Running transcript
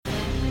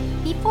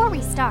Before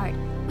we start,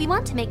 we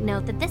want to make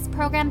note that this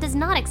program does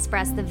not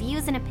express the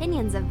views and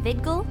opinions of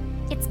VidGul,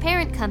 its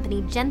parent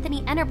company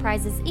Genthany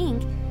Enterprises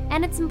Inc.,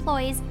 and its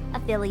employees,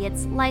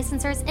 affiliates,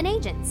 licensors, and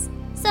agents.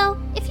 So,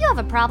 if you have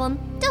a problem,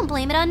 don't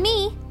blame it on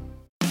me.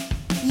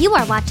 You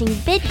are watching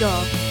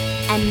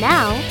VidGul, and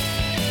now,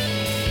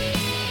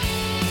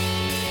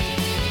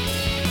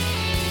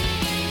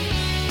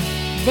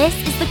 this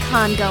is the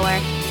Congoer,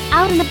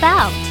 out and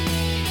about.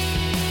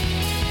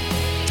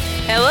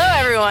 Hello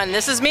everyone,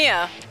 this is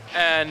Mia.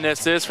 And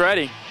this is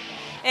Freddie.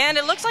 And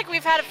it looks like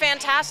we've had a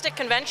fantastic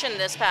convention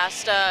this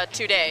past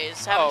 2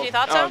 days. Haven't you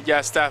thought so? Oh,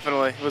 yes,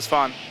 definitely. It was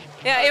fun.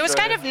 Yeah, it was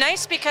kind of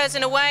nice because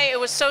in a way it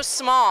was so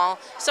small.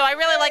 So I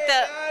really like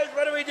the... Guys,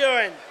 what are we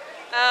doing?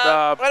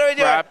 What are we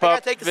doing?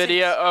 Wrap-up Take the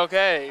video. seats.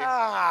 Okay.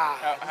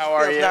 How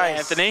are you,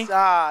 Nice. Anthony?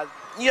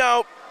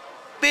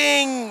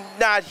 Being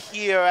not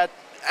here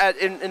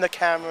in the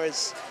camera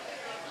is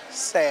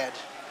sad.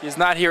 He's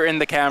not here in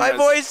the cameras. My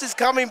voice is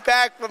coming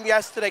back from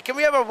yesterday. Can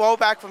we have a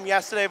rollback from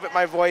yesterday with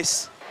my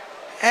voice?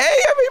 Hey,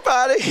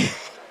 everybody.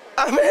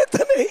 I'm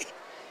Anthony.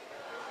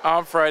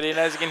 I'm Freddie, and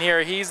as you can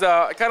hear, he's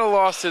kind of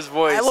lost his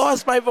voice. I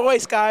lost my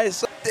voice,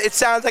 guys. It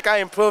sounds like I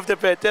improved a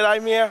bit. Did I,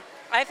 Mia?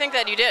 I think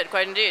that you did,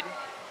 quite indeed.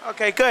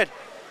 Okay, good.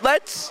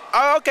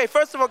 Okay,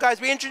 first of all,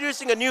 guys, we're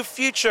introducing a new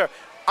feature.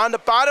 On the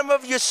bottom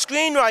of your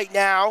screen right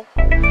now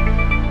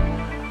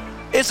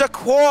is a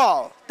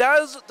crawl.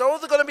 That's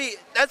going to be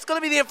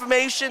the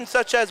information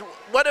such as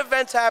what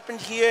events happened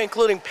here,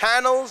 including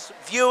panels,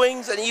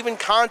 viewings, and even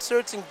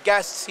concerts and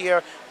guests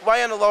here,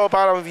 right on the lower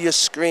bottom of your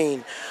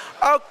screen.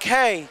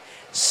 Okay,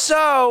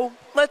 so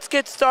let's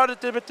get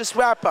started with this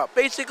wrap-up.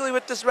 Basically,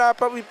 with this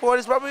wrap-up report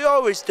is what we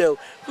always do.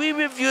 We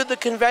review the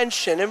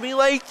convention, and we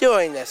like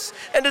doing this.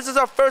 And this is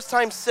our first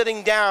time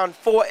sitting down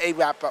for a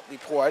wrap-up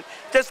report,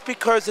 just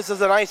because this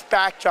is a nice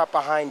backdrop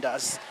behind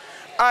us.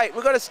 All right,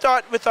 we're going to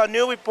start with our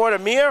new reporter,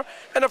 Mir.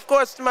 And of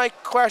course, my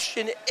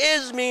question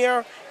is,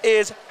 Mir,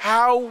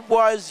 how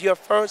was your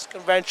first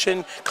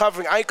convention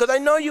covering? Because I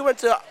know you went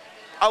to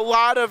a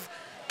lot of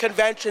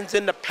conventions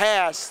in the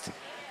past.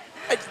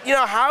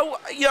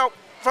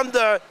 From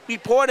the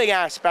reporting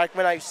aspect,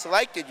 when I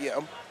selected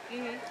you,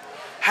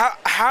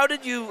 how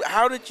did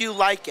you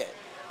like it?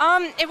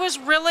 It was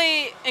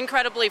really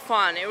incredibly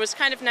fun. It was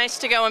kind of nice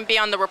to go and be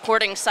on the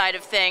reporting side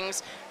of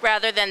things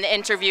rather than the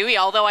interviewee,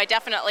 although I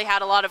definitely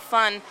had a lot of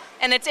fun.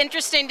 And it's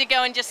interesting to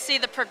go and just see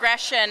the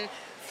progression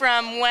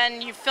from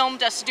when you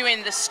filmed us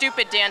doing the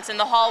stupid dance in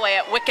the hallway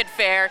at Wicked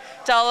Fair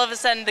to all of a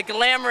sudden the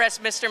glamorous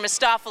Mr.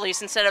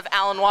 Mistopheles instead of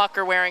Alan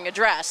Walker wearing a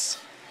dress.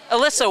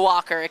 Alyssa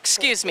Walker,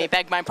 excuse me,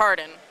 beg my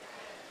pardon.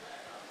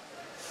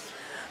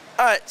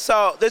 All right,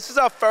 so this is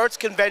our first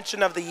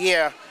convention of the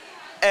year.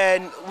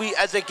 And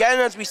as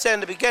we said in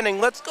the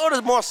beginning, let's go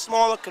to more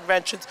smaller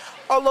conventions,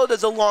 although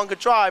there's a longer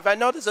drive. I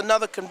know there's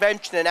another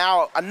convention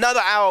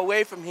another hour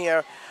away from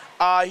here.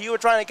 You were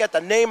trying to get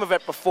the name of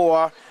it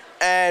before,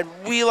 and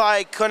we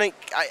couldn't.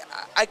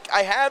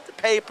 I have the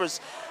papers.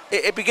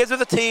 It begins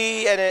with a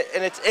T, and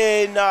it's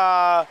in.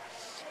 There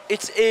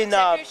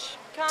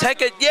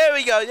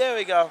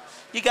we go.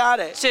 You got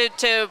it.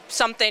 To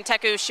something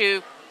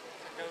Tekushu.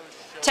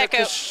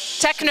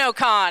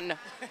 Technocon.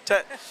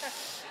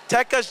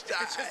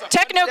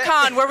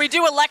 Technocon, where we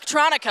do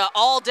electronica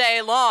all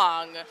day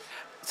long.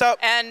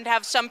 And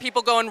have some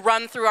people go and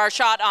run through our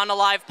shot on a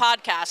live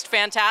podcast.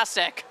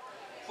 Fantastic.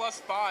 +5,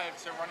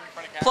 so running in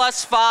front of camera.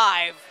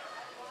 +5.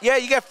 Yeah,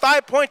 you get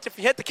 5 points if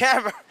you hit the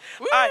camera.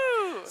 Woo! All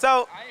right,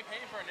 so I ain't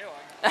paying for a new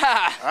one.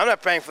 I'm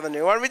not paying for the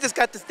new one. We just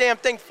got this damn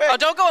thing fixed. Oh,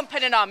 don't go and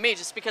pin it on me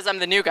just because I'm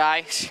the new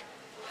guy.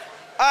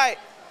 All right,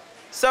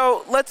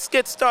 so let's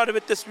get started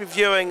with this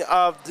reviewing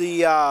of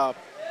the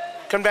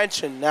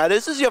convention. Now,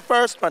 this is your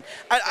first one.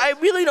 I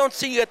really don't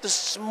see you at the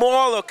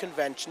smaller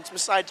conventions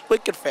besides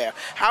Wicked Fair.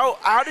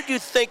 How did you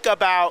think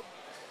about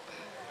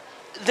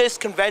this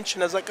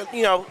convention as how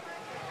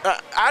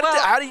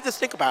do you just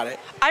think about it?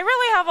 I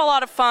really have a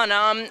lot of fun.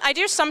 I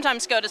do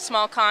sometimes go to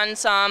small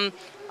cons,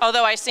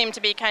 although I seem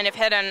to be kind of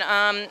hidden.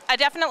 I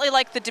definitely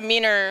like the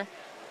demeanor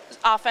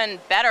often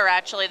better,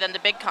 actually, than the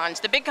big cons.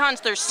 The big cons,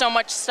 there's so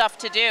much stuff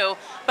to do,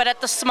 but at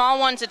the small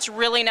ones, it's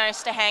really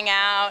nice to hang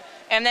out.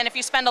 And then if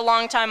you spend a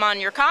long time on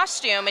your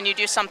costume and you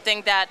do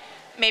something that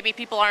maybe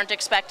people aren't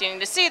expecting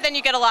to see, then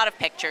you get a lot of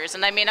pictures.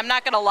 And I mean, I'm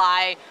not going to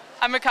lie,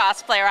 I'm a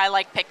cosplayer. I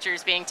like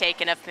pictures being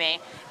taken of me.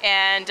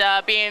 And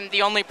being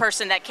the only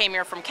person that came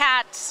here from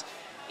Cats,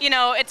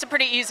 it's a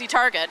pretty easy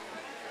target.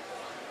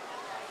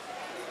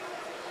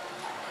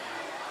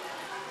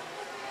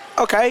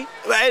 Okay.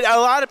 A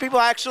lot of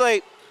people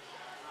actually...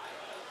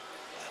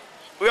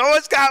 We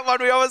almost got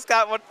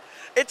one.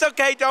 It's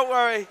okay, don't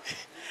worry.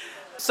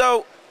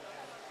 So,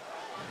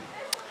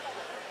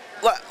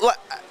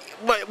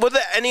 were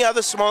there any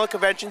other smaller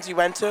conventions you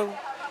went to?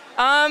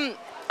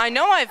 I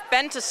know I've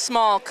been to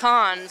small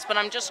cons, but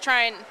I'm just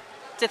trying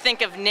to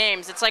think of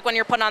names. It's like when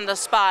you're put on the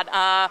spot.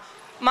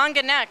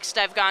 Manga Next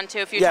I've gone to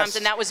a few Yes. times,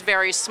 and that was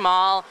very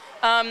small.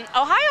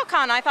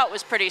 OhioCon I thought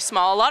was pretty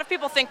small. A lot of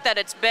people think that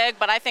it's big,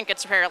 but I think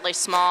it's fairly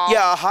small.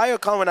 Yeah,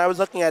 OhioCon, when I was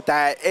looking at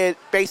that, it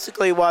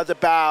basically was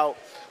about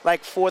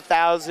like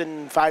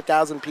 4,000,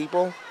 5,000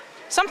 people.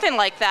 Something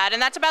like that,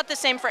 and that's about the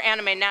same for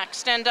Anime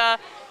Next. And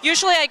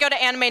usually I go to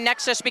Anime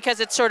Next just because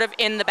it's sort of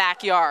in the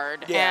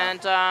backyard, Yeah.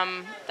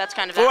 and that's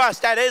kind of For us,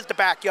 that is the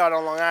backyard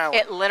on Long Island.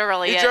 It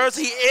literally New is.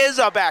 Jersey is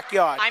our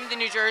backyard. I'm the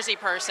New Jersey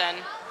person.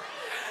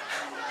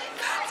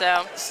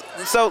 So,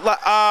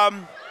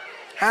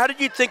 how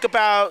did you think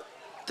about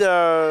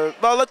the?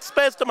 Well, let's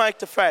pass the mic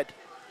to Fred.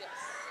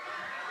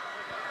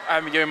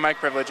 I'm giving mic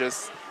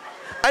privileges.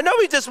 I know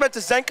we just went to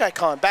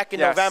ZenkaiCon back in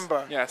Yes,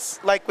 November. yes.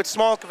 Like with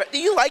small. Do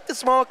you like the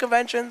smaller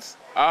conventions?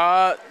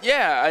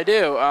 Yeah, I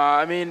do.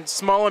 I mean,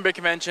 small and big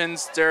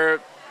conventions,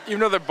 even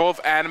though they're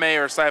both anime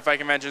or sci-fi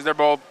conventions, they're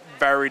both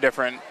very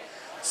different.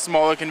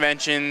 Smaller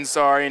conventions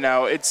are,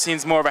 it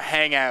seems more of a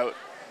hangout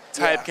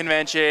type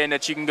convention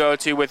that you can go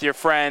to with your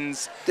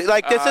friends.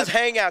 Like this is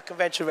hangout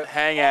convention.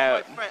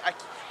 Hangout. Oh, my friend,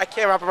 I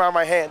can't wrap around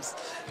my hands.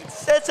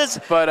 This is.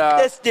 But,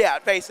 yeah,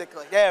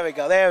 basically. There we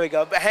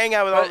go. But hang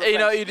out with all But,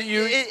 the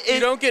you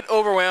friends. don't get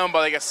overwhelmed by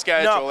like a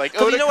schedule. No, like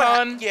 'cause you know what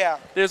Otakon, yeah.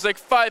 there's like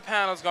 5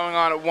 panels going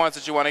on at once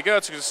that you want to go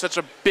to because it's such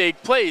a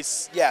big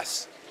place.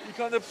 Yes. You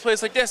come to a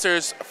place like this,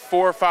 there's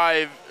 4 or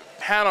 5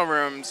 panel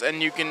rooms,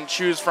 and you can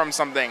choose from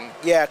something.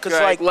 Yeah, because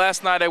like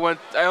last night I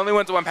only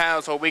went to one panel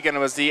this whole weekend.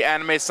 It was the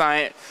Anime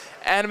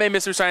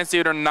Mystery Science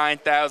Theater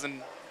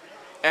 9000.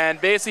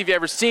 And basically, if you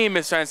ever seen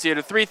Mystery Science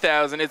Theater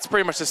 3000, it's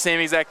pretty much the same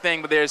exact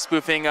thing, but they're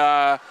spoofing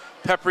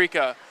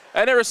Paprika.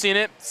 I'd never seen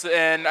it,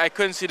 and I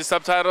couldn't see the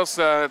subtitles.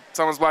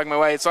 Someone's blocking my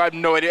way, so I have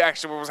no idea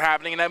actually what was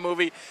happening in that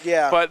movie.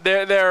 Yeah. But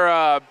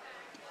their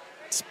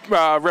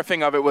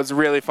riffing of it was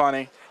really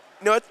funny.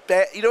 you know what's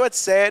bad? You know what's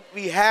sad?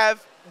 We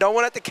have no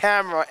one at the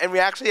camera, and we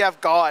actually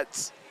have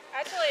guards.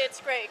 Actually, it's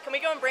great. Can we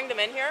go and bring them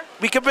in here?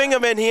 We can bring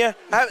them in here.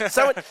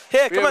 Someone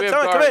here, come on, we have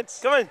someone come in, guards.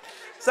 come in.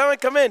 Someone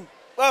come in.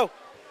 Whoa.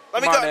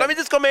 Let me Come go. on in. Let me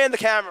just go man the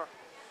camera.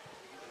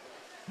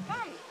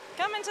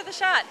 Come into the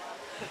shot.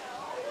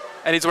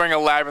 And he's wearing a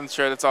Labyrinth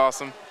shirt. That's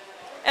awesome.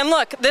 And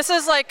look, this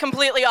is like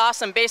completely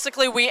awesome.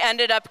 Basically, we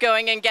ended up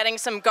going and getting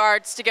some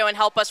guards to go and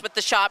help us with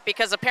the shop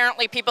because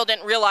apparently people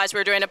didn't realize we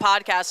were doing a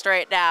podcast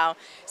right now.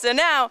 So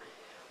now,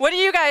 what do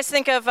you guys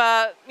think of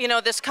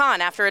this con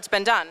after it's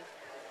been done?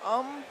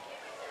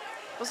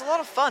 It was a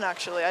lot of fun,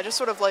 actually. I just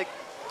sort of like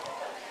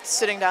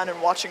sitting down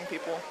and watching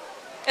people.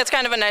 It's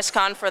kind of a nice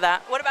con for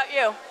that. What about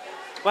you?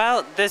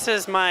 Well, this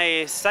is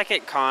my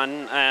second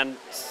con, and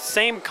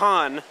same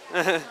con,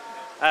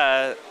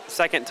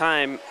 second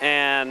time,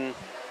 and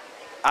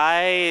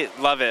I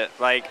love it.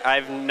 Like,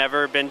 I've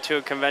never been to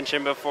a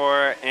convention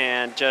before,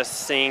 and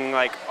just seeing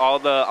like all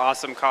the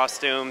awesome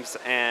costumes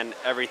and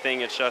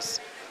everything, it's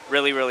just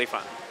really, really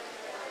fun.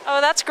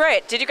 Oh, that's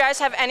great. Did you guys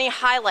have any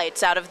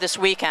highlights out of this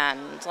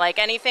weekend? Like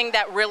anything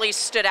that really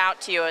stood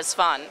out to you as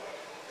fun?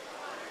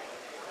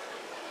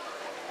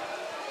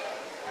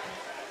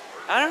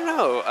 I don't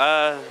know.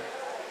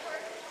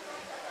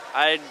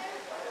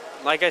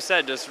 Like I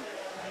said, just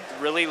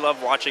really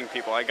love watching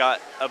people. I got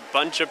a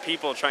bunch of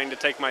people trying to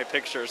take my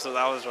picture, so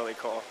that was really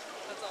cool.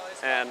 That's always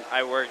fun. And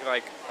I worked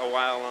like a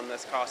while on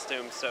this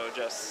costume, so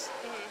just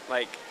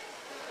like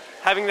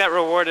having that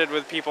rewarded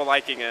with people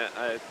liking it,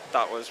 I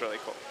thought was really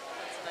cool.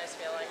 That's a nice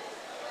feeling.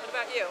 What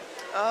about you?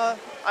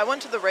 I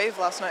went to the rave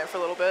last night for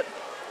a little bit.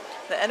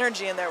 The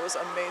energy in there was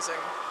amazing.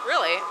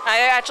 Really?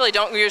 I actually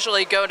don't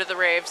usually go to the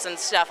raves and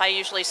stuff. I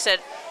usually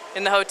sit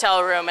in the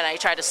hotel room and I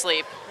try to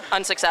sleep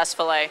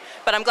unsuccessfully.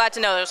 But I'm glad to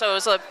know, so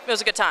it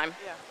was a good time.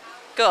 Yeah.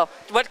 Cool.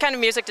 What kind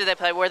of music did they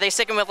play? Were they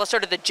sticking with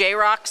sort of the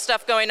J-rock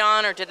stuff going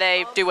on, or did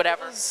they do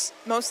whatever? It's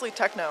mostly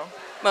techno.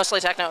 Mostly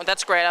techno.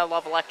 That's great. I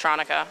love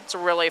electronica. It's a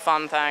really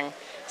fun thing.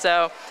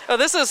 So,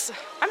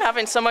 I'm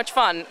having so much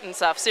fun and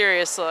stuff,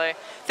 seriously.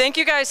 Thank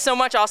you guys so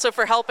much also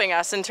for helping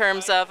us in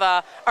terms of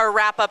our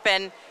wrap-up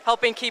and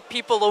helping keep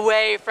people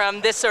away from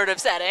this sort of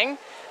setting.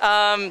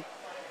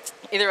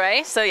 Either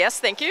way, so yes,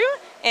 thank you.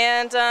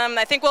 And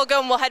I think we'll go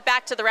and we'll head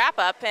back to the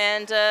wrap-up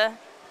and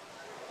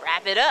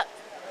wrap it up.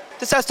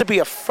 This has to be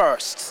a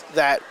first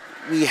that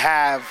we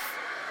have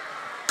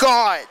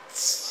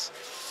guards,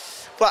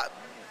 but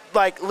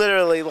like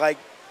literally like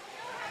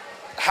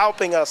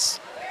helping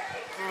us,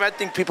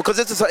 preventing people, because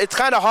it's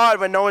kind of hard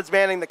when no one's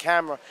manning the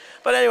camera.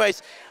 But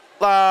anyways,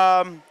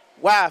 wow,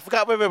 I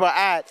forgot where we were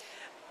at.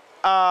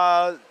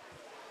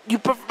 You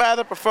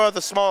rather prefer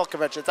the small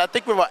conventions. I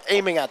think we were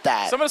aiming at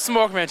that. Some of the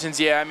small conventions,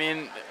 yeah. I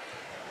mean,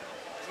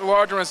 the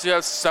larger ones do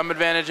have some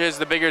advantages.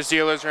 The bigger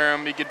dealer's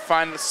room, you could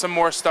find some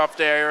more stuff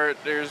there.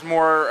 There's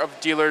more of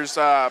dealers'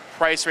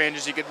 price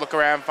ranges. You could look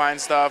around, find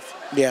stuff.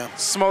 Yeah.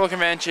 Smaller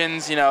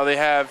conventions, they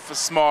have a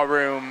small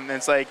room, and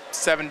it's like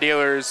 7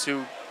 dealers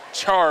who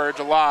charge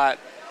a lot.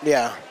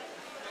 Yeah.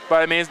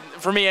 But I mean,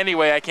 for me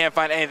anyway, I can't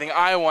find anything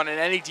I want in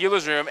any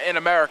dealer's room in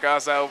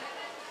America, so.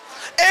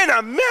 In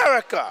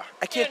America!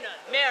 I can't. In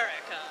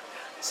America.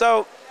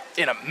 So,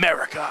 In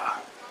America.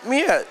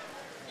 yeah.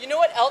 You know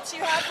what else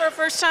you have for a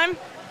first time?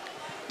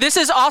 This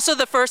is also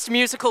the first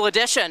musical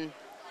edition.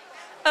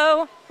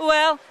 Oh,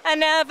 well, I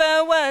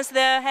never was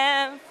there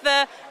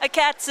ever. A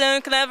cat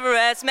so clever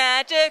as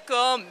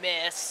magical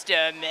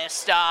Mr.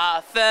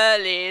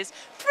 Mistopheles.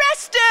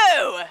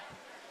 Presto!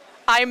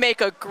 I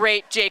make a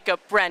great Jacob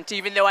Brent,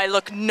 even though I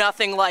look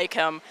nothing like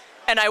him,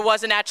 and I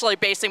wasn't actually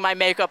basing my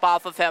makeup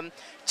off of him.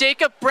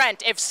 Jacob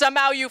Brent, if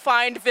somehow you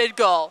find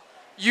Vidgal,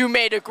 you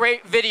made a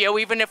great video,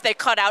 even if they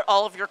cut out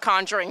all of your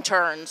conjuring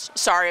turns.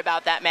 Sorry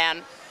about that,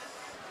 man.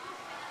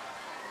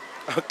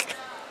 Okay.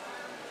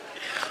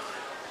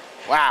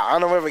 Wow, I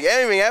don't know where we're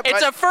getting at.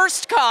 It's a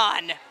first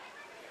con.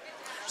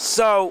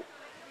 So,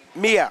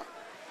 Mia,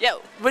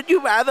 Yo. would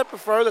you rather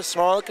prefer the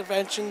smaller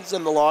conventions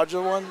than the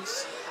larger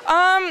ones?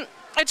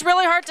 It's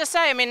really hard to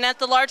say. I mean, at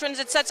the large ones,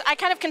 I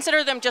kind of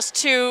consider them just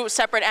two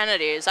separate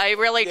entities. I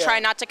really try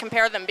not to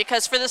compare them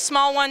because for the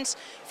small ones,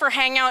 for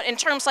Hangout, in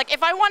terms like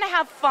if I want to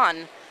have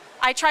fun,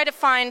 I try to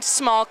find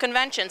small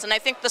conventions, and I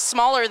think the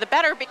smaller the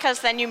better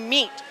because then you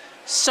meet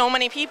so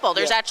many people.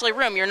 There's actually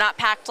room. You're not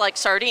packed like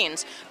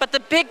sardines. But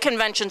the big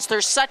conventions,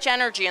 there's such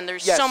energy and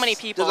there's so many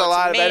people. There's a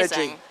lot amazing. of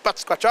energy. Butt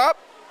scratch up.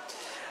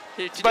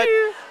 But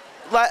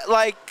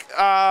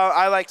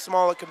I like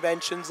smaller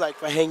conventions, like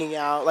for hanging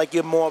out. Like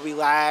you're more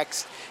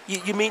relaxed.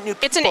 You meet new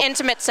people. It's an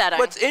intimate setting.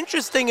 What's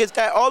interesting is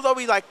that although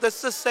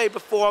let's just say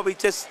before we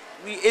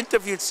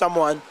interviewed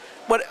someone,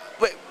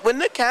 when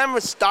the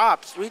camera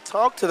stops, we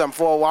talk to them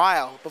for a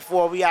while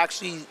before we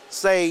actually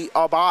say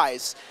our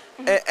byes.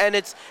 And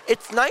it's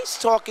nice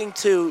talking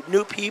to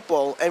new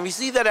people, and we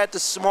see that at the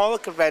smaller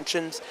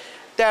conventions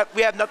that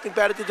we have nothing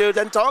better to do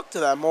than talk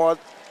to them, or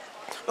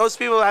those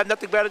people have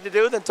nothing better to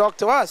do than talk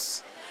to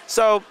us.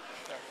 So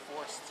they're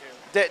forced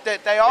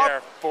to.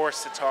 They're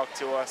forced to talk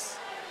to us.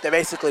 They're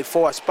basically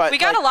forced. But we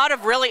got a lot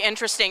of really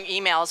interesting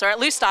emails, or at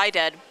least I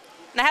did.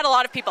 And I had a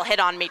lot of people hit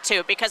on me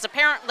too, because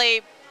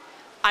apparently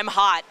I'm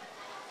hot.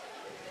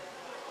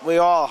 We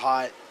all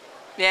hot.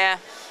 Yeah.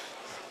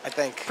 I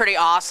think. Pretty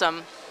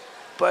awesome.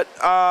 But,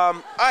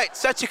 all right,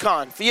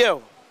 Setsucon, for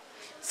you.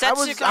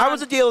 Setsucon. How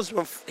was the deals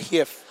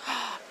here?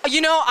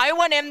 You know, I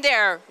went in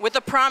there with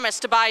a promise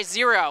to buy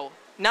zero,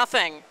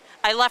 nothing.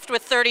 I left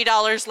with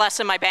 $30 less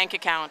in my bank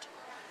account.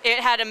 It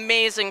had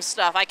amazing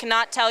stuff. I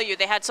cannot tell you,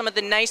 they had some of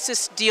the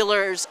nicest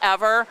dealers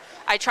ever.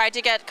 I tried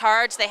to get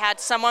cards. They had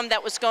someone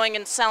that was going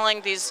and selling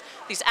these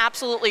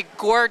absolutely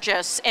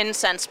gorgeous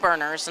incense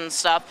burners and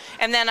stuff.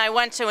 And then I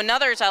went to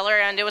another seller,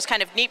 and it was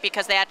kind of neat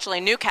because they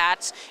actually knew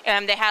cats,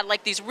 and they had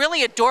like these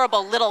really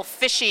adorable little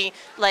fishy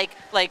like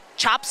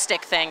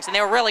chopstick things, and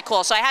they were really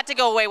cool. So I had to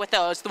go away with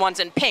those, the ones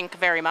in pink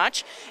very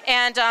much.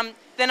 And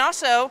then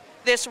also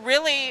this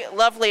really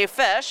lovely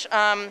fish.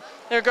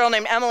 A girl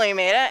named Emily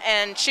made it,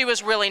 and she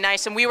was really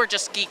nice, and we were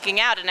just geeking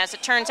out. And as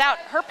it turns out,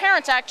 her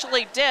parents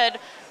actually did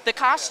the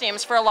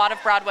costumes for a lot of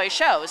Broadway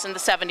shows in the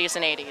 70s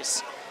and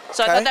 80s.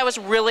 So I thought that was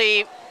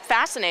really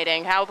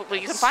fascinating how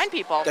you can find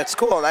people. That's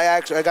cool. And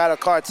I got a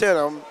card too.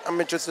 And I'm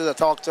interested to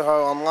talk to her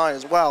online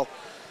as well.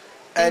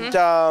 And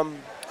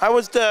how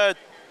was the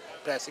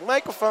passing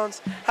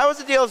microphones? How was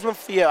the deals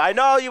for you? I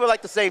know you were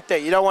like the same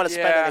thing. You don't want to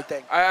spend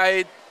anything.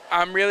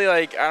 I'm really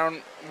I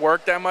don't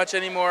work that much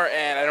anymore,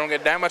 and I don't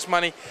get that much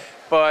money.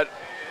 But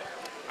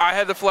I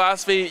had the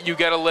philosophy, you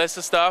get a list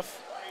of stuff,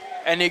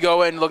 and you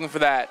go in looking for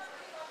that.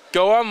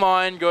 Go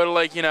online, go to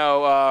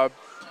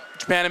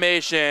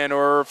Japanimation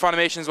or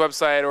Funimation's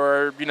website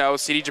or,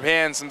 CD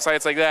Japan, some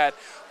sites like that.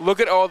 Look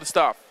at all the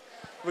stuff.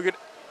 Look at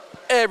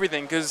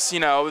everything, because,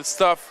 the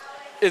stuff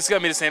is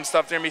going to be the same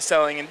stuff they're going to be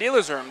selling in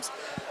dealers' rooms.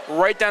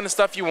 Write down the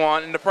stuff you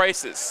want and the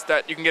prices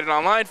that you can get it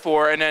online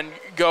for, and then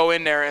go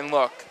in there and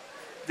look.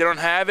 They don't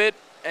have it,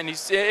 and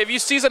if you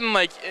see something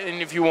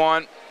and if you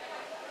want,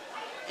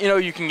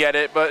 you can get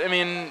it. But,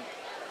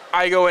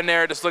 I go in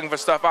there just looking for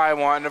stuff I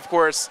want. And, of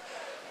course,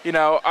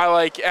 I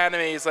like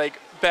animes like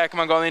Back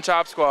Mongolian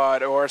Chop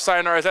Squad or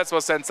Sayonara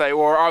Zetsubo Sensei,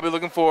 or I'll be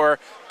looking for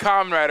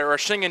Kamen Rider or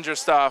Shingenger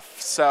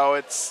stuff. So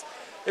it's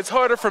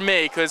harder for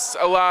me because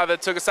a lot of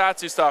the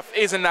tokusatsu stuff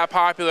isn't that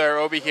popular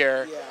over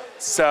here. Yeah.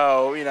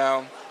 So,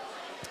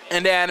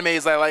 and the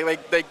animes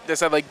like they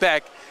said, like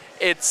Beck,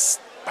 it's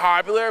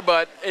popular,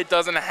 but it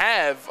doesn't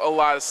have a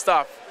lot of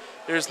stuff.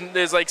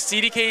 There's like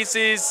CD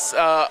cases,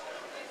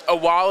 a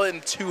wallet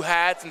and 2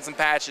 hats and some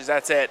patches.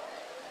 That's it.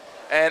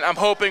 And I'm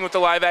hoping with the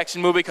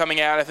live-action movie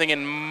coming out, I think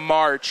in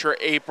March or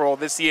April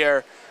this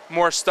year,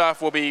 more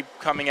stuff will be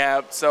coming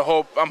out.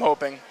 So I'm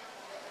hoping.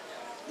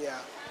 Yeah.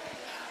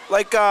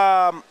 Like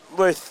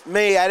with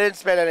me, I didn't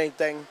spend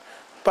anything,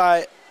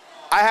 but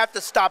I have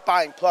to stop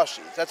buying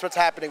plushies. That's what's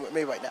happening with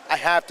me right now. I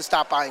have to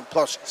stop buying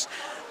plushies.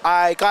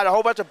 I got a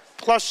whole bunch of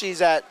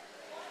plushies at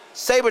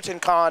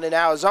Sabreton Con in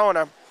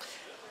Arizona,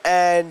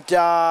 and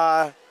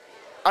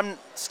I'm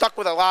stuck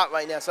with a lot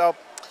right now. So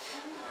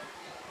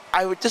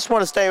I would just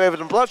want to stay away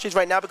from the plushies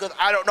right now because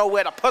I don't know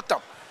where to put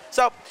them.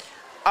 So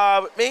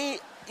with me,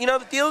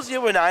 the deals here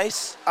were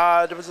nice.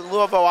 There was a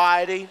little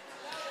variety.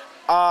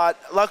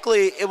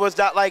 Luckily, it was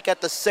not like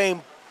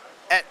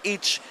at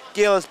each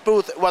dealer's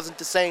booth, it wasn't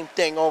the same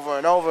thing over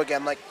and over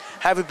again. Like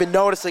have you been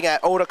noticing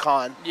at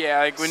Otakon? Yeah,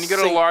 like when you go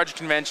to a large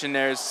convention,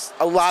 there's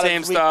a lot same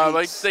of stuff.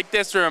 repeats. Like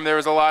this room, there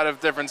was a lot of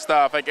different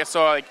stuff. Like I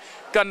saw like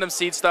Gundam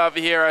Seed stuff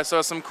here. I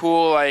saw some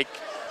cool like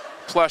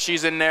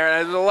plushies in there.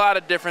 And there's a lot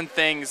of different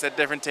things at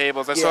different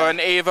tables. I saw an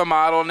Ava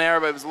model in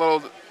there, but it was a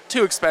little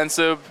too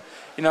expensive.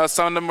 You know,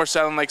 some of them were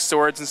selling like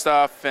swords and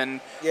stuff,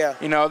 and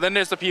you know, then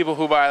there's the people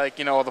who buy like,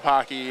 you know, all the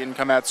Pocky and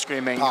come out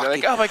screaming. They're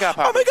like, oh my god,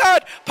 Pocky! Oh my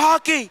god,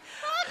 Pocky!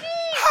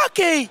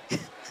 Pocky!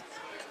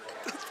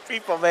 Those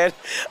people, man.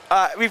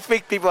 We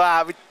freak people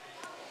out.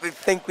 We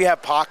think we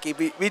have Pocky.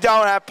 We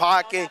don't have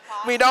Pocky.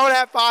 We don't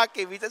have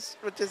Pocky. We're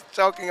just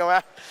joking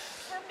around.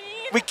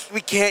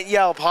 We can't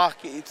yell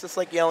Pocky. It's just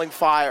like yelling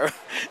fire.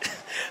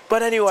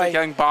 But anyway. It's like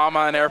yelling bomb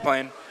on an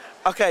airplane.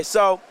 Okay,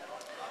 so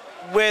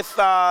with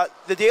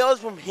the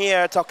dealers room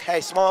here, it's okay,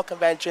 small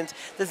conventions,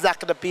 there's not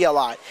going to be a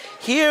lot.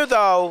 Here,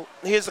 though,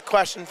 here's a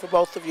question for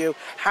both of you.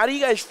 How do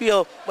you guys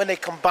feel when they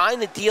combine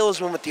the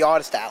dealers room with the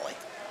artist alley?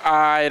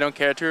 I don't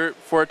care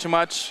for it too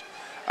much.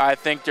 I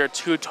think they're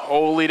two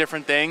totally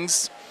different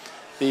things.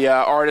 The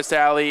artist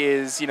alley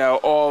is, you know,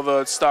 all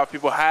the stuff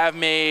people have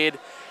made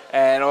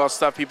and all the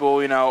stuff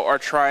people, you know, are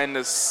trying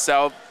to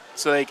sell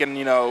so they can,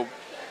 you know,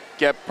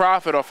 get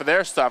profit off of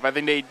their stuff. I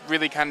think they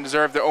really kind of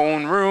deserve their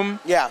own room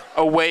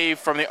away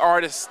from the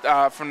artist,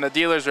 from the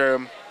dealer's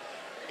room,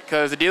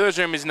 because the dealer's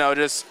room is, you know,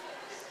 just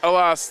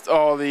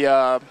all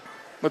the,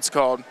 what's it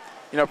called,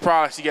 you know,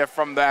 products you get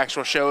from the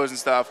actual shows and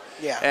stuff.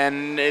 Yeah.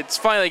 And it's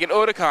funny, like at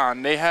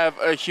Otakon, they have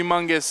a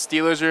humongous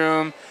dealer's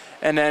room,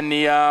 and then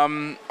the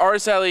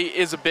artist alley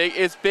is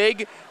it's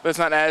big, but it's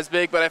not as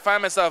big, but I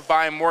find myself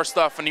buying more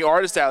stuff from the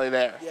artist alley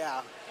there.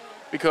 Yeah.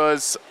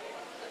 Because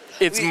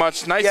it's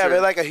much nicer. Yeah, we're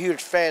like a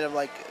huge fan of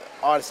like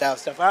artist alley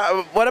stuff.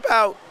 What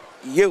about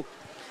you?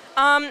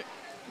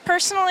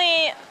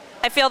 Personally,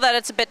 I feel that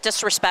it's a bit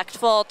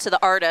disrespectful to the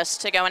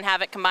artist to go and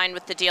have it combined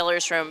with the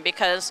dealer's room,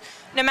 because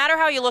no matter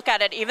how you look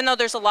at it, even though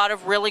there's a lot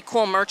of really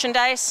cool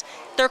merchandise,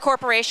 they're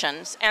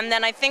corporations. And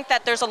then I think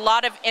that there's a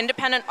lot of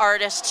independent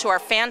artists who are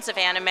fans of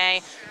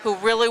anime who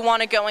really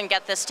want to go and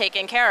get this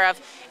taken care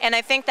of. And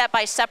I think that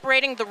by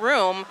separating the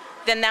room,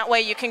 then that way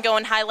you can go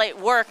and highlight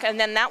work, and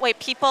then that way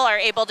people are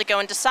able to go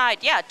and decide,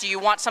 yeah, do you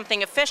want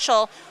something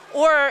official,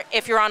 or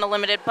if you're on a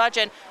limited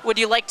budget, would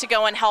you like to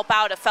go and help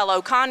out a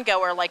fellow con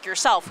goer like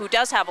yourself who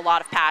does have a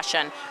lot of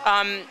passion?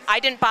 I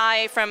didn't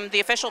buy from the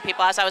official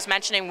people, as I was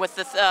mentioning with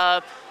the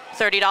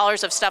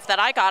 $30 of stuff that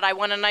I got. I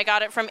went and I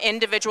got it from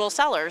individual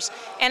sellers,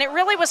 and it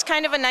really was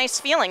kind of a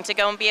nice feeling to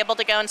go and be able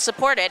to go and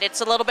support it.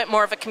 It's a little bit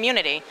more of a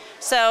community.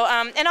 So,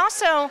 and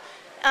also,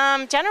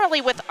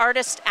 generally with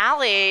Artist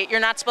Alley,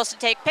 you're not supposed to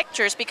take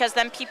pictures because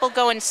then people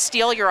go and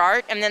steal your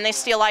art, and then they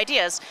steal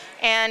ideas.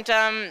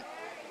 And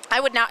I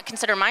would not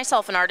consider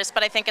myself an artist,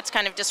 but I think it's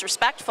kind of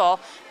disrespectful.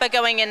 But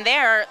going in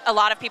there, a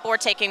lot of people were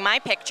taking my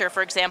picture,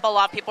 for example. A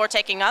lot of people were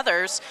taking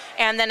others.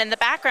 And then in the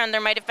background,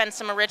 there might have been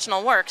some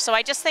original work. So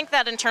I just think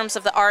that in terms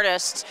of the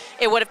artists,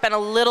 it would have been a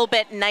little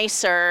bit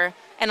nicer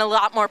and a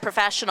lot more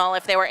professional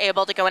if they were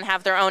able to go and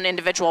have their own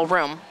individual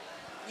room.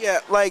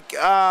 Yeah, like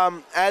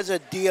as a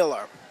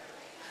dealer,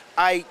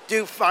 I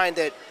do find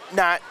it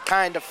not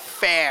kind of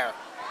fair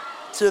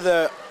to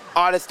the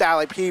Artist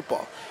Alley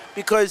people,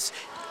 because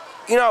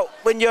you know,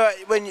 when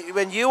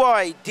you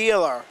are a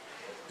dealer,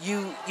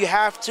 you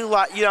have to,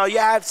 like, you know, you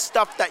have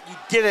stuff that you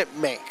didn't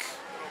make.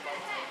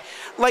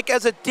 Like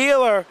as a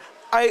dealer,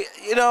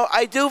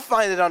 I do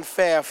find it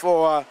unfair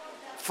for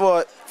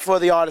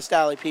the Artist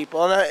Alley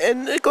people,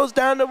 and it goes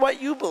down to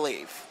what you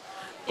believe.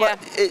 Yeah.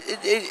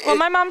 Well,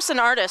 my mom's an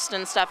artist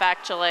and stuff,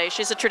 actually.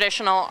 She's a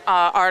traditional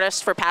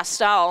artist for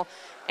pastel,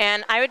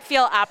 and I would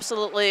feel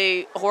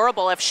absolutely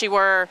horrible if she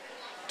were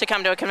to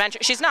come to a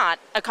convention. She's not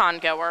a con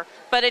goer,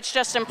 but it's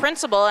just in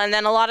principle, and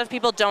then a lot of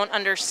people don't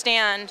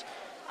understand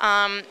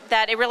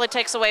that it really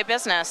takes away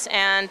business,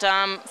 and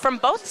from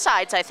both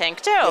sides, I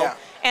think, too. Yeah.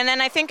 And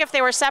then I think if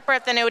they were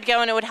separate, then it would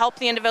go and it would help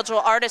the individual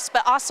artists,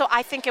 but also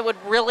I think it would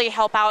really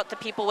help out the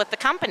people with the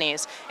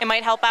companies. It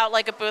might help out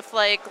like a booth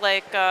like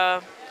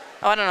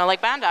I don't know,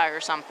 like Bandai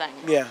or something.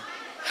 Yeah,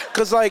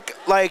 because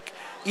like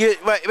you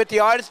with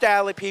the Artist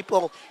Alley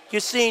people,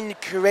 you're seeing the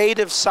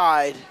creative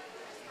side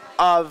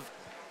of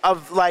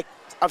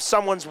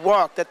someone's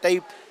work that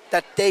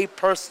they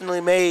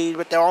personally made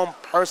with their own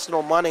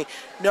personal money.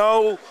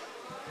 No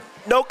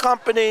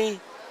company.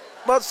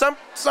 Well, some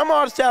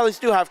Artist Alleys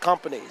do have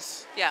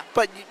companies. Yeah.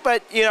 But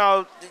you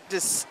know, the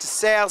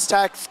sales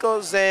tax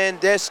goes in,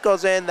 this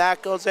goes in,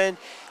 that goes in.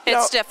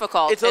 It's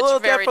difficult. It's a little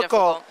very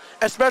difficult,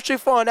 especially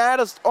for an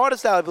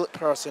Artist Alley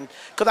person,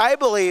 because I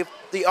believe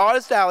the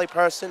Artist Alley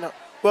person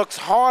works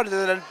harder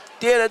than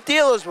a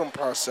dealer's room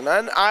person,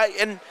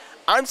 and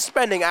I'm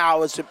spending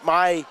hours at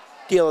my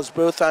dealer's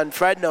booth, and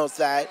Fred knows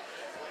that,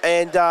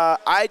 and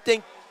I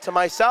think to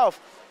myself,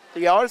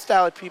 the Artist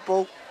Alley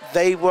people,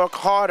 they work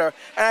harder,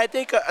 and I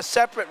think a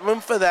separate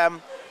room for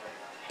them,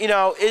 you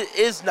know,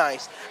 is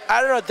nice.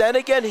 I don't know. Then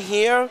again,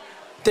 here,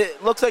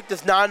 it looks like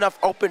there's not enough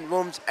open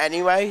rooms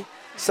anyway.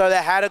 So they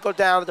had to go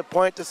down to the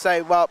point to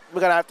say, well,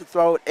 we're going to have to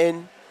throw it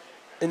in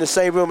the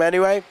same room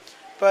anyway.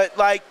 But,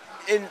 like,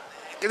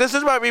 this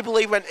is what we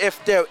believe in.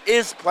 If there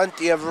is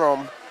plenty of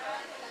room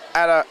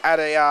at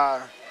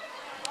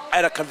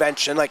a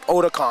convention like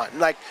Otakon.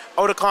 Like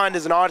Otakon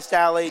is an artist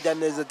alley, then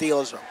there's a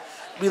dealer's room.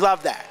 We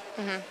love that.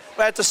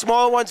 But at the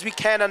smaller ones, we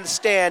can't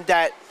understand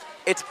that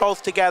it's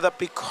both together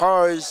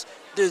because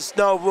there's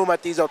no room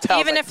at these hotels.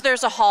 Even if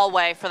there's a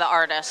hallway for the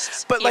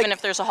artists. But even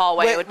if there's a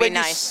hallway, it would be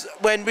nice.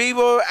 When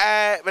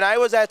I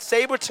was at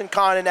Sableton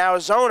Con in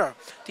Arizona,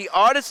 the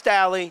artist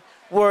alley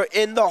were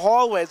in the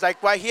hallways,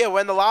 like right here,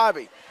 we're in the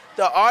lobby.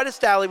 The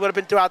artist alley would have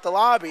been throughout the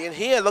lobby, and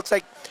here it looks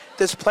like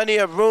there's plenty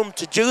of room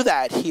to do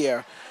that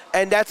here.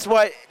 And that's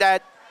what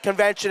that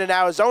convention in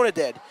Arizona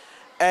did.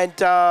 And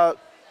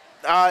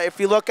if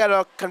you look at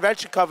a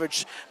convention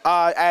coverage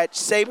at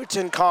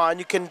Sableton Con,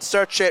 you can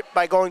search it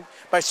by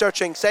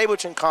searching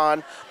Sableton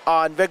Con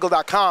on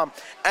Viggle.com.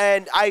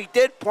 And I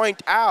did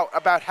point out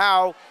about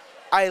how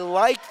I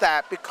like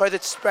that because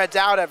it spreads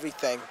out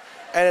everything,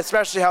 and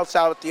especially helps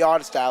out with the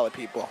artist alley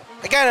people.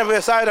 Again,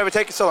 I'm sorry that would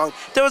take so long.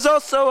 There was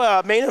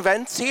also main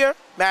events here.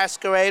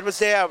 Masquerade was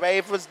there.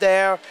 Rave was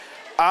there.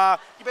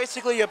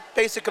 Basically your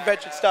basic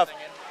convention stuff.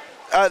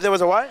 There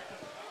was a what?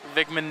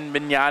 Vic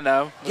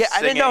Mignogna. Yeah,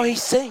 I didn't know he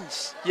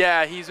sings.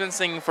 Yeah, he's been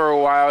singing for a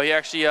while. He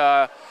actually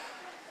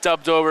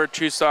dubbed over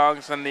 2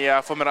 songs from the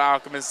Fullmetal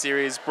Alchemist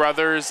series,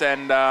 Brothers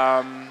and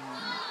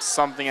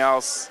something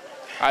else.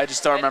 I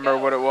just don't remember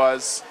what it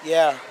was.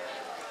 Yeah.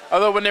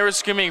 Although when they were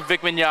screaming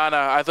Vic Mignogna,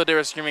 I thought they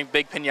were screaming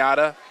Big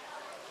Pinata.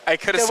 I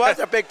could have There said... was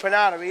a big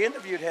Pinata. We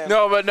interviewed him.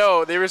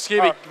 No, they were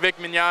screaming Vic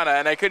Mignogna,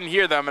 and I couldn't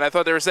hear them, and I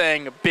thought they were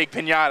saying Big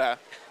Pinata.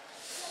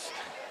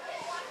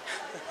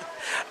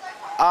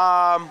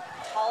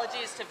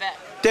 Apologies to Vic.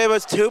 There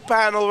was 2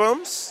 panel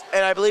rooms,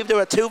 and I believe there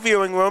were 2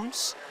 viewing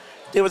rooms.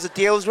 There was a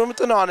dealer's room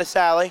with an honest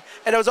alley,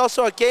 and there was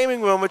also a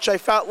gaming room, which I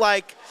felt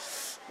like,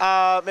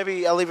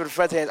 maybe I'll leave it in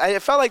Fred's hands. I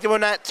felt like there were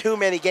not too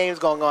many games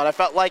going on. I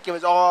felt like it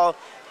was all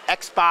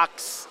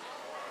Xbox,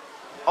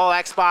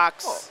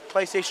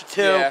 PlayStation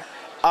 2. Yeah.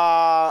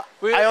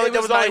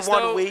 There was nice, only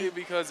though, one Wii.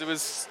 because it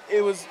was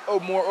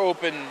more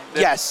open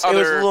than Yes, it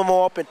was a little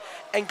more open.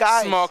 And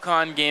guys, small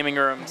con gaming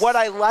rooms. what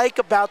I like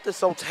about this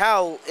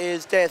hotel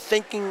is they're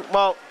thinking,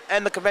 well,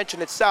 and the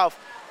convention itself,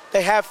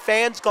 they have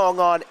fans going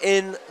on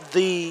in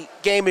the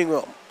gaming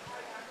room.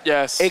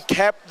 Yes. It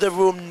kept the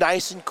room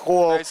nice and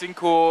cool. Nice and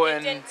cool,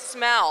 and Didn't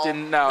smell. It did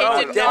It not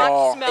did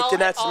not smell. It did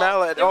not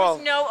smell at there all.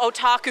 was no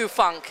otaku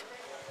funk.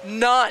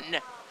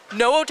 None.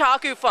 No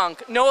otaku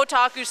funk. No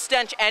otaku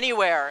stench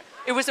anywhere.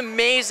 It was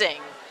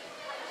amazing.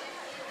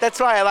 That's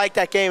why I like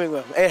that gaming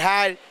room. It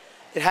had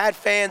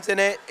fans in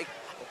it.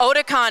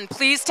 Otakon,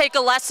 please take a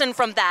lesson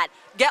from that.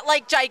 Get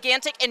like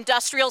gigantic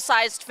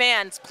industrial-sized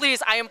fans.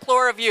 Please, I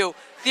implore of you.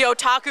 The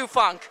otaku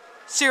funk.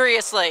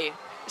 Seriously.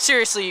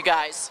 Seriously, you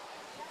guys.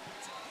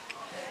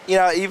 You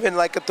know, even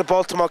like at the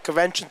Baltimore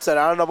Convention Center,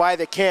 I don't know why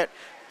they can't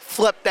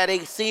flip that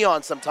AC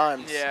on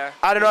sometimes. yeah.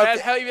 I don't know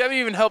if that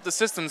even helped the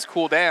systems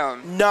cool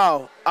down.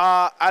 No.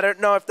 I don't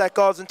know if that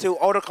goes into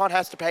Otakon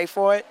has to pay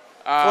for it,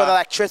 for the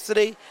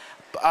electricity.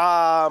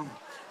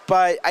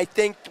 But I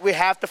think we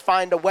have to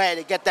find a way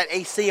to get that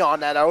AC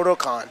on at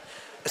Otakon,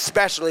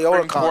 especially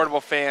Bring Otakon.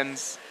 portable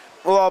fans.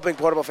 We'll all bring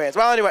portable fans.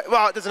 Well, anyway,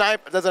 there's an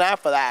app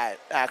for that,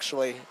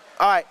 actually.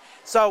 All right,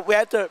 so we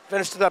have to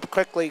finish it up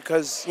quickly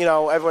because, you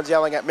know, everyone's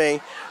yelling at me.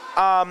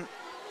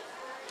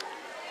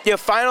 Your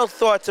final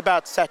thoughts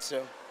about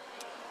Setsu?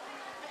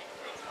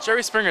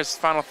 Jerry Springer's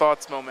final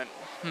thoughts moment.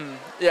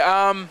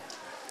 Yeah,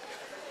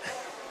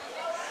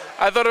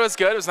 I thought it was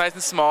good. It was nice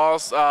and small.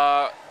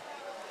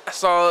 I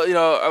saw, you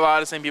know, a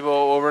lot of the same people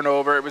over and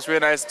over. It was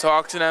really nice to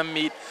talk to them,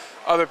 meet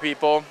other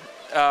people.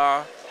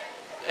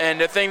 And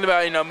the thing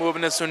about, you know,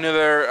 moving this to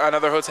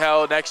another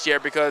hotel next year,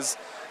 because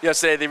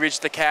yesterday they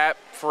reached the cap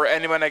for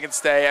anyone that can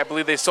stay. I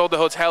believe they sold the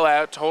hotel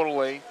out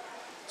totally.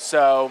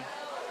 So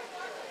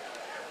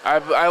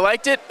I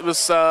liked it. It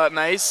was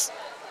nice.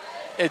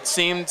 It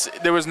seemed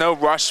there was no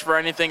rush for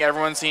anything.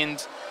 Everyone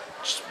seemed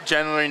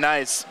generally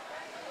nice.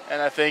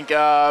 And I think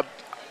I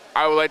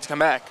would like to come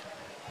back.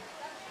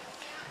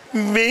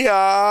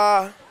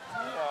 Mia.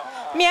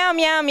 Meow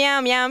meow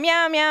meow meow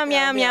meow meow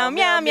meow meow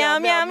meow meow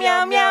meow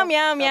meow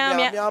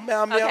meow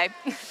meow meow. Okay.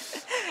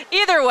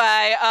 Either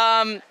way,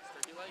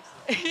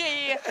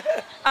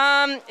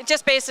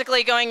 just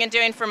basically going and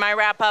doing for my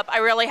wrap up. I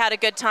really had a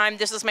good time.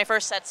 This is my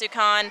first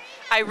SetsuCon.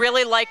 I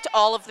really liked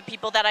all of the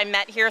people that I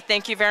met here.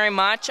 Thank you very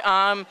much.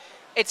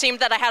 It seemed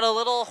that I had a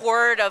little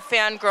horde of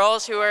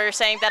fangirls who were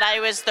saying that I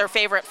was their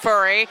favorite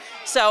furry.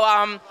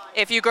 So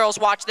if you girls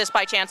watch this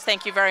by chance,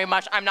 thank you very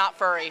much. I'm not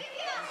furry.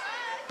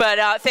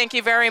 But thank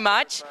you very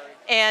much.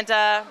 And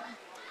I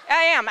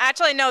am.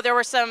 Actually, no, there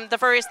were the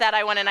furries that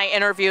I went and I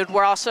interviewed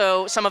were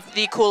also some of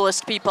the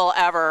coolest people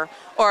ever,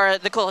 or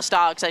the coolest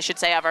dogs, I should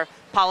say, ever.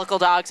 Pollicle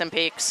dogs and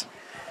peaks.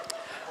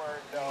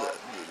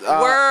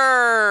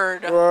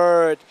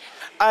 Word.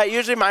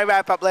 Usually my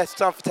wrap-up lasts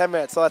on for 10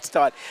 minutes, so let's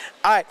start.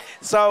 All right,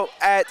 so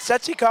at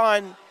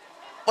SetsuCon,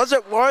 was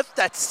it worth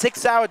that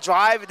 6-hour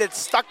drive and then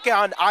stuck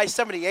on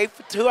I-78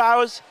 for 2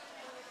 hours?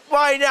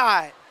 Why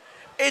not?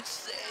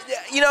 it's,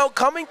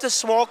 coming to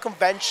small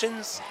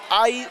conventions,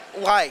 I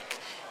like.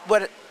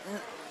 Why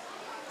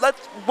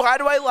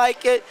do I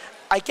like it?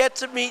 I get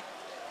to meet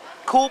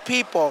cool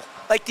people,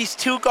 like these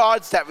two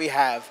guards that we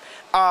have.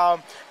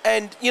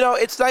 And,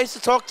 it's nice to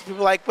talk to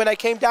people. Like when I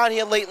came down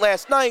here late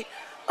last night,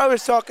 I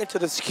was talking to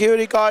the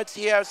security guards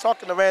here. I was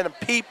talking to random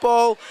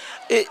people.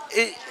 It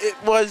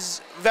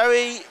was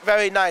very,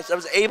 very nice. I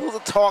was able to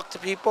talk to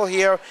people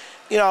here.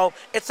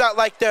 It's not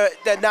like they're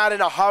not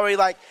in a hurry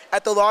like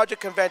at the larger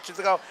conventions.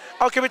 They go,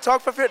 oh, can we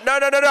talk for a few? No.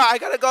 I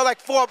got to go like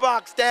 4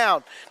 blocks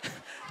down.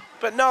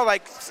 But no,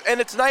 and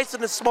it's nice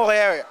in a small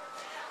area.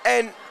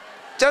 And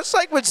just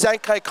like with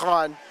Zenkai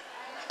Con,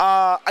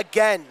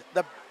 again,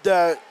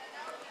 the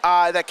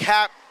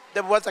cap,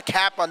 there was a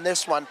cap on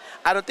this one.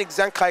 I don't think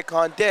Zenkai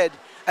Con did.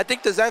 I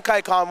think the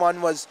Zenkai Con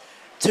one was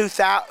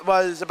about. Zenkai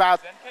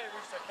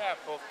reached their cap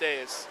both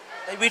days.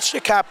 They reached the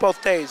cap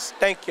both days.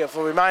 Thank you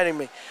for reminding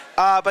me.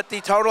 But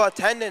the total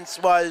attendance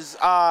was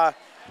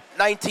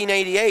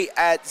 1988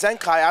 at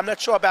Zenkai. I'm not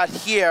sure about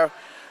here,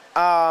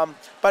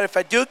 but if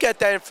I do get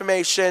that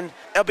information,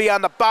 it'll be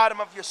on the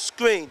bottom of your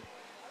screen.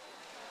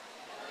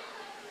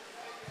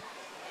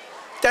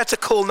 That's a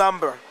cool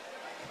number.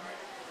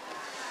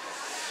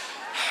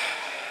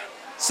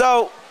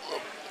 So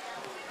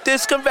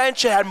this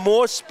convention had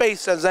more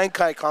space than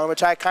Zenkai Con,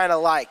 which I kind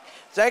of like.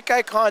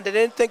 Zenkai Con, they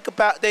didn't think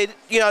about, they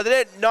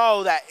didn't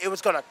know that it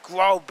was going to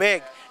grow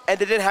big, and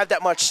they didn't have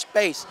that much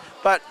space.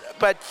 But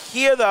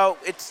here though,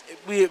 it's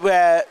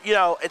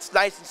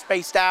nice and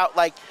spaced out.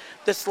 Like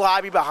this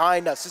lobby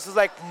behind us, this is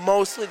like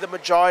mostly the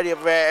majority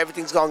of where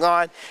everything's going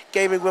on.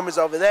 Gaming room is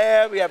over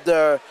there. We have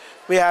the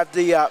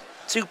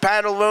 2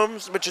 panel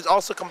rooms, which is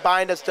also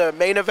combined as the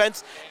main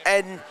events,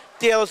 and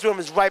dealer's room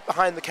is right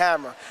behind the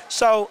camera.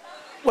 So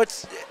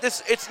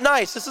it's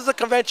nice. This is a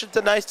convention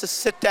that's nice to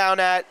sit down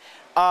at,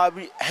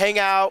 hang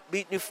out,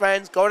 meet new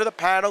friends, go to the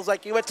panels.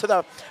 Like you went to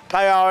the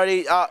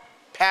parody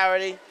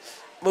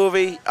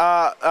movie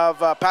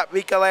of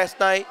Paprika last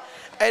night.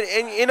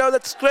 And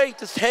that's great,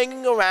 just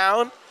hanging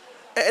around.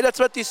 And that's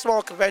what these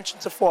small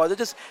conventions are for. They're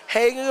just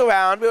hanging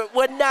around.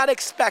 We're not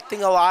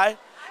expecting a lot.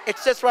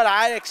 It's just what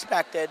I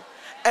expected.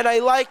 And I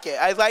like it.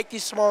 I like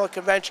these smaller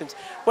conventions.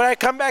 When I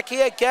come back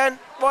here again,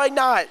 why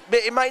not?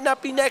 It might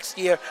not be next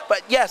year,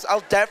 but yes,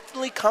 I'll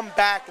definitely come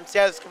back and see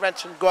how this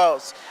convention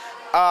grows.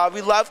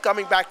 We love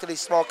coming back to these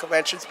small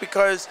conventions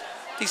because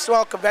these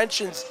small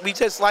conventions, we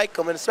just like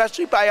them. And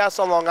especially by us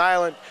on Long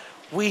Island,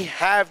 we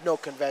have no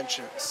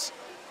conventions.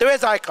 There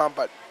is Icon,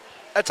 but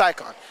that's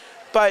Icon.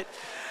 But,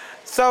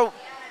 so,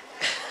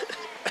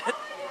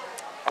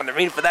 I didn't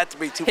mean for that to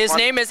be too His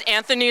funny. name is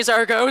Anthony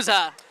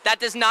Zaragoza. That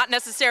does not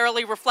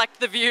necessarily reflect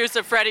the views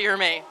of Freddie or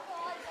me.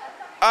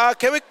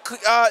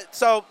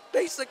 So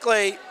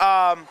basically,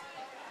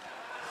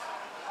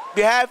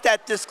 we have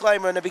that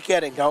disclaimer in the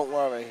beginning, don't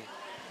worry.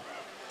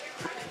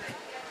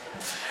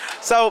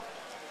 So,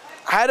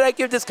 how did I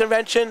give this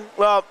convention?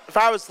 Well, if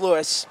I was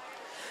Lewis,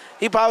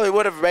 he probably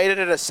would have rated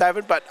it a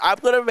 7, but I'm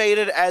going to rate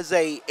it as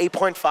a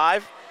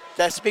 8.5.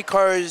 That's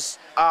because,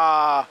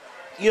 a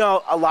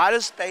lot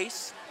of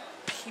space.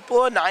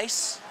 People are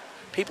nice.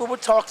 People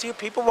would talk to you.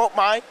 People won't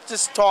mind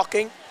just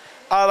talking.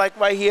 Like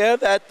right here,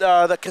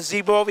 the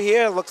gazebo over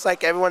here, it looks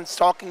like everyone's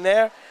talking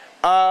there.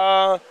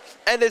 And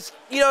there's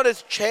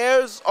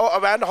chairs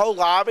around the whole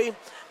lobby,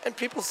 and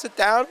people sit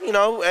down,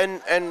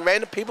 and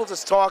random people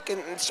just talk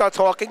and start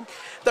talking.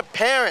 The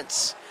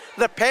parents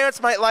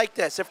might like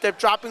this if they're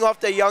dropping off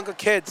their younger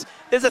kids.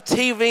 There's a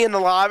TV in the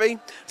lobby,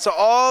 so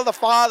all the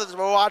fathers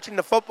were watching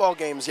the football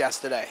games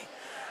yesterday.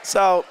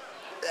 So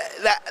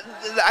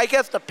I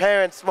guess the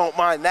parents won't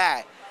mind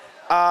that.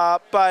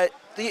 But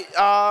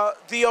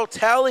the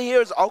hotel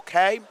here is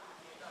okay.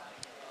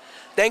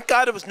 Thank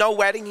God there was no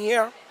wedding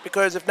here,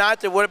 because if not,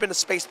 there would have been a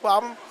space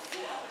problem.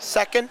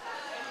 Second,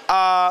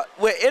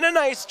 we're in a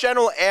nice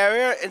general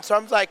area in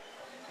terms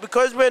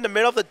because we're in the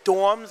middle of the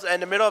dorms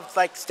and the middle of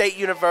State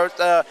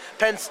University,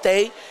 Penn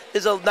State.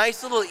 There's a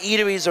nice little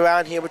eateries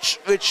around here,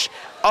 which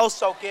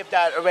also give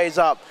that a raise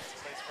up.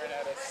 Ran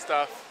out of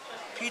stuff.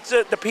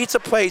 The pizza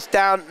place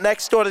down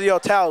next door to the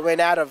hotel ran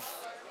out of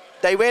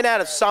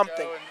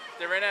something.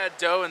 They ran out of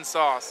dough and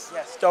sauce.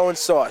 Yes, dough and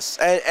sauce,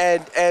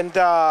 and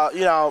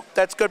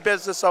that's good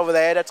business over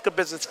there. That's good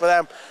business for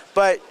them.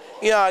 But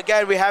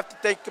again, we have to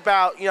think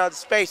about the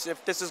space.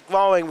 If this is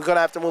growing, we're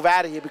gonna have to move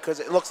out of here because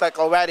it looks like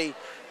already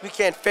we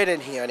can't fit in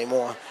here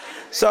anymore.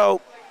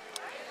 So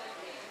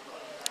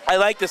I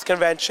like this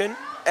convention,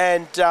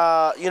 and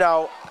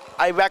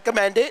I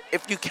recommend it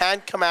if you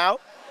can come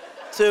out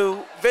to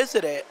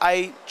visit it.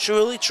 I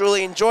truly,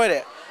 truly enjoyed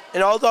it.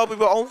 And although we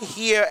were only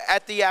here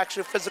at the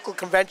actual physical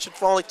convention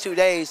for only 2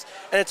 days,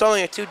 and it's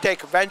only a 2-day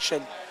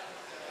convention,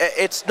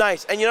 it's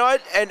nice. And you know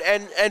what?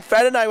 And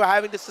Fred and I were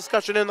having this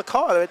discussion in the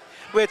car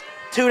with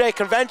 2-day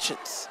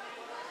conventions.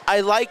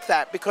 I like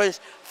that because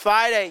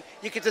Friday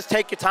you can just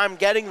take your time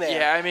getting there.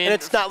 Yeah, I mean, and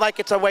it's not like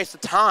it's a waste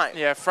of time.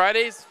 Yeah,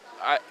 Fridays.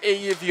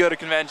 If you go to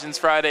conventions,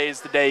 Friday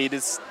is the day you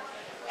just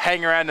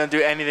hang around and don't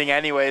do anything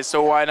anyway.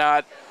 So why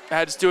not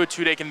just do a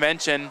 2-day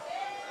convention?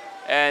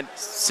 and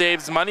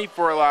saves money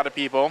for a lot of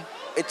people.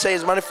 It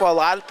saves money for a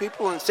lot of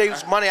people, and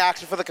saves money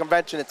actually for the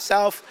convention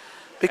itself,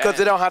 because And-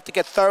 they don't have to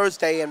get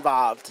Thursday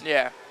involved.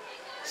 Yeah.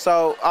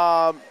 So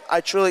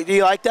do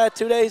you like that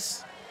 2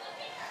 days?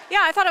 Yeah,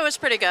 I thought it was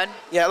pretty good.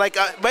 Yeah, like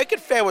Wicked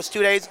Fair was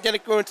 2 days, then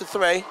it grew into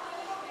 3.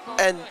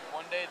 And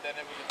One day, then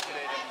it was a 2 day,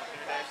 then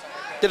 3 days,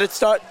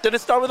 something like that. did it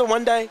start with a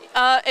 1 day?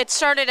 It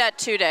started at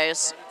 2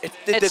 days. It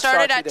It did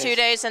started start at 2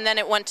 days, and then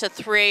it went to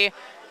 3.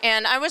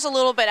 And I was a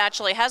little bit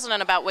actually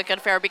hesitant about Wicked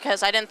Fair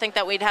because I didn't think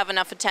that we'd have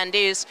enough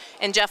attendees,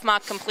 and Jeff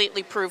Mock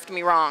completely proved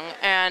me wrong.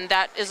 And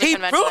that is a He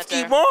convention. proved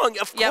you that's wrong,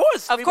 of Yep,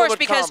 course. of people course, would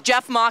because come.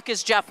 Jeff Mock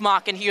is Jeff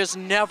Mock, and he is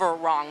never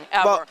wrong,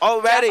 ever. Well,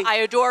 already- Jeff, I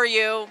adore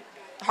you.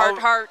 Heart,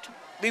 Oh. heart.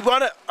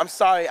 I'm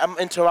sorry, I'm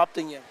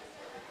interrupting you.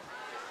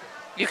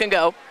 You can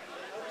go.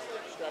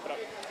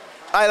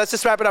 All right, let's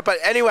just wrap it up. But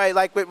anyway,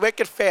 like with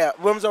Wicked Fair,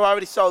 rooms are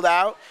already sold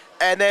out,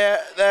 and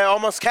they're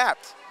almost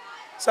capped.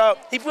 So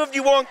he proved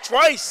you wrong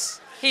twice.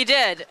 He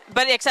did,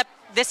 but except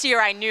this year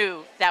I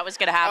knew that was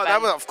going to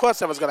happen. Of course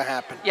that was going to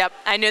happen. Yep,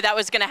 I knew that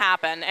was going to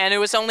happen, and it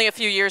was only a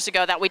few years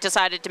ago that we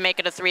decided to make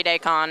it a 3-day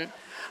con.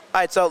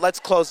 All right, so let's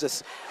close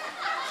this.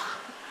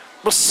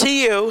 We'll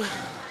see you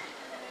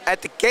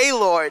at the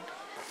Gaylord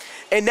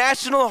in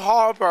National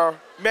Harbor,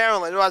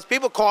 Maryland, or as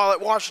people call it,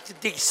 Washington,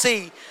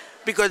 D.C.,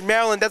 because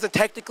Maryland doesn't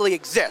technically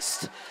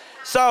exist.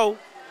 So,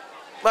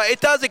 well,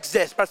 it does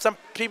exist, but some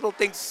people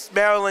think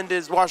Maryland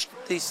is Washington,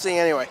 D.C.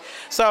 anyway.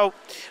 So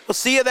we'll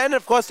see you then.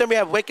 Of course, then we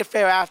have Wicked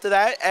Fair after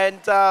that.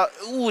 And,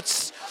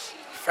 it's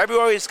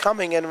February is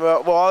coming, and we're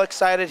all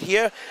excited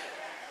here.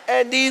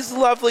 And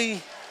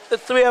the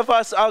 3 of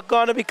us are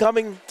going to be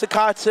coming to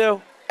Katsu,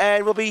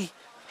 and we'll be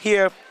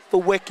here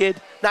for Wicked.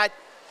 Not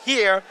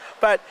here,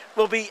 but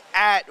we'll be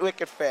at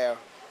Wicked Fair.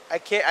 I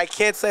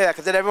can't say that,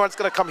 because then everyone's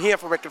going to come here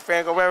for Wicked Fair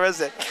and go, where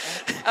is it?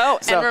 Oh,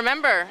 So- and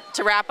remember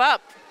to wrap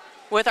up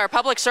with our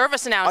public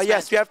service Oh announcement.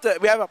 yes,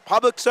 we have a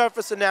public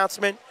service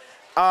announcement.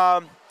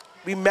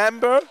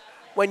 Remember,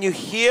 when you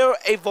hear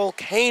a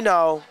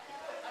volcano,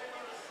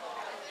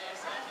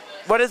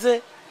 what is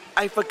it?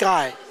 I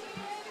forgot.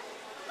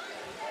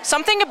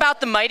 Something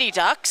about the Mighty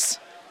Ducks.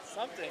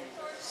 Something.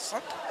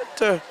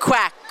 To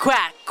Quack,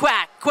 quack,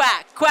 quack,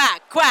 quack,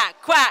 quack, quack,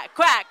 quack,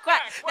 quack,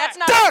 quack. That's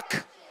not.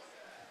 duck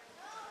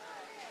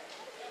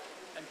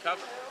And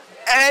cover.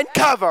 and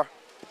cover.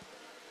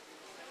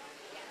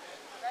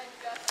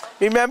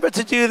 Remember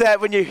to do that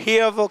when you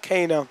hear a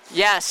volcano.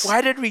 Yes.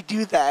 Why did we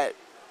do that?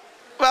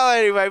 Well,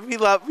 anyway, we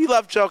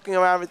love joking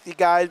around with you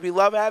guys. We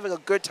love having a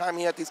good time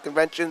here at these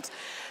conventions.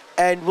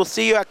 And we'll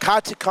see you at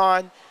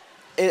KatsuCon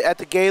at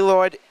the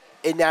Gaylord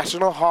in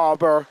National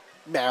Harbor,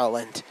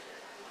 Maryland.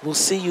 We'll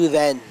see you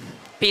then.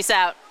 Peace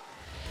out.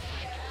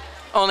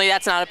 Only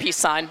that's not a peace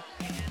sign.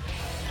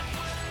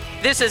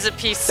 This is a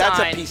peace sign.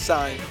 That's a peace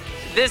sign.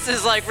 This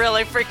is like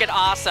really freaking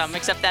awesome,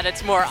 except that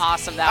it's more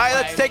awesome that All right,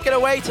 way. let's take it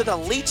away to the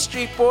Leech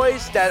Street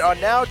Boys that are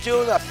now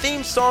doing our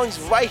theme songs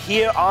right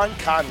here on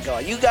Congo.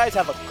 You guys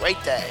have a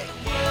great day.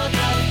 World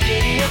of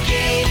video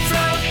games.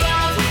 From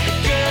above with the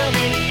girl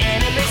in the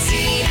anime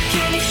scene.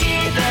 Can you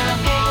hear the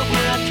whole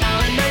world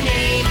calling my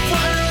name?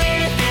 Wanna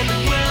live in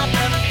the world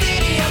of a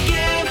video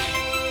game?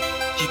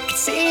 You can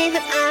see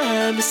that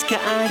I'm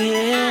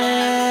misguided,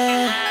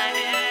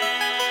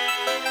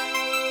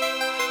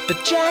 but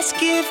just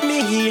give me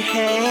your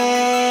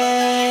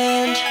hand.